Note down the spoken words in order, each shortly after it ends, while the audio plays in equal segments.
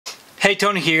Hey,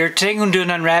 Tony here. Today I'm going to do an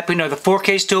unwrapping of the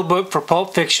 4K Steelbook for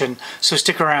Pulp Fiction, so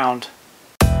stick around.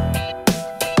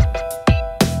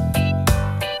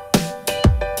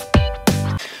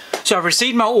 So I've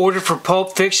received my order for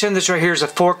Pulp Fiction. This right here is a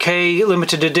 4K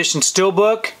limited edition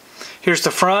Steelbook. Here's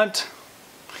the front,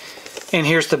 and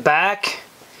here's the back.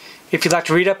 If you'd like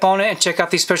to read up on it and check out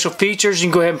these special features, you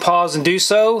can go ahead and pause and do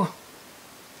so.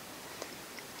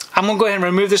 I'm going to go ahead and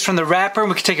remove this from the wrapper, and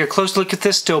we can take a close look at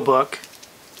this Steelbook.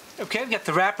 Okay, I've got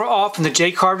the wrapper off and the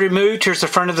J card removed. Here's the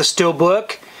front of the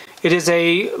Steelbook. It is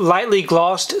a lightly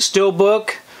glossed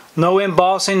Steelbook, no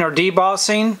embossing or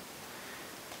debossing.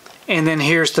 And then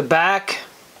here's the back.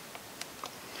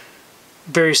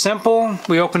 Very simple.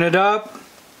 We open it up.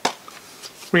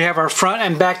 We have our front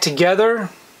and back together.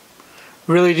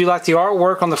 Really do like the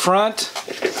artwork on the front.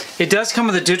 It does come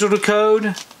with a digital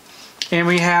code. And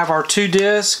we have our 2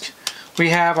 disc. We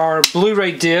have our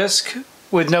Blu-ray disc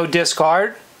with no disc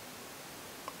art.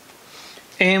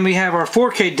 And we have our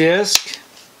 4K disc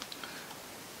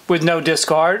with no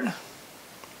disc art.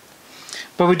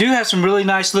 But we do have some really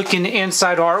nice looking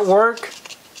inside artwork.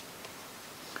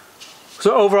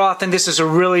 So overall, I think this is a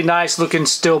really nice looking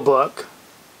Steelbook.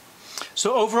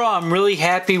 So overall, I'm really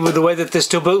happy with the way that this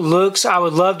Steelbook looks. I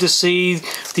would love to see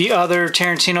the other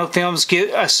Tarantino films get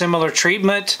a similar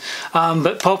treatment.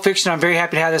 But Pulp Fiction, I'm very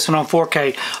happy to have this one on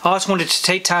 4K. I also wanted to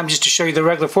take time just to show you the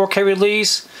regular 4K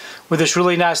release with this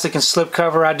really nice looking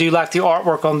slipcover. I do like the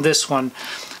artwork on this one.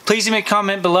 Please leave me a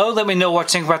comment below. Let me know what you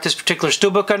think about this particular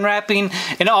Steelbook unwrapping,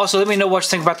 and also let me know what you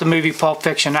think about the movie Pulp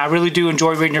Fiction. I really do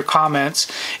enjoy reading your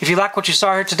comments. If you like what you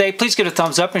saw here today, please give it a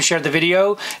thumbs up and share the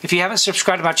video. If you haven't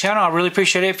subscribed to my channel, I really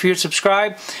appreciate it if you would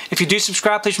subscribe. If you do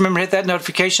subscribe, please remember to hit that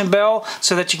notification bell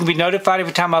so that you can be notified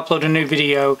every time I upload a new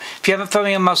video. If you haven't followed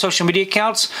me on my social media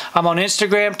accounts, I'm on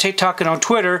Instagram, TikTok, and on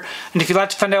Twitter. And if you'd like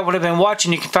to find out what I've been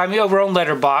watching, you can find me over on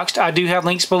Letterboxd. I do have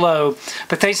links below.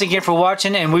 But thanks again for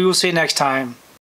watching, and we will see you next time.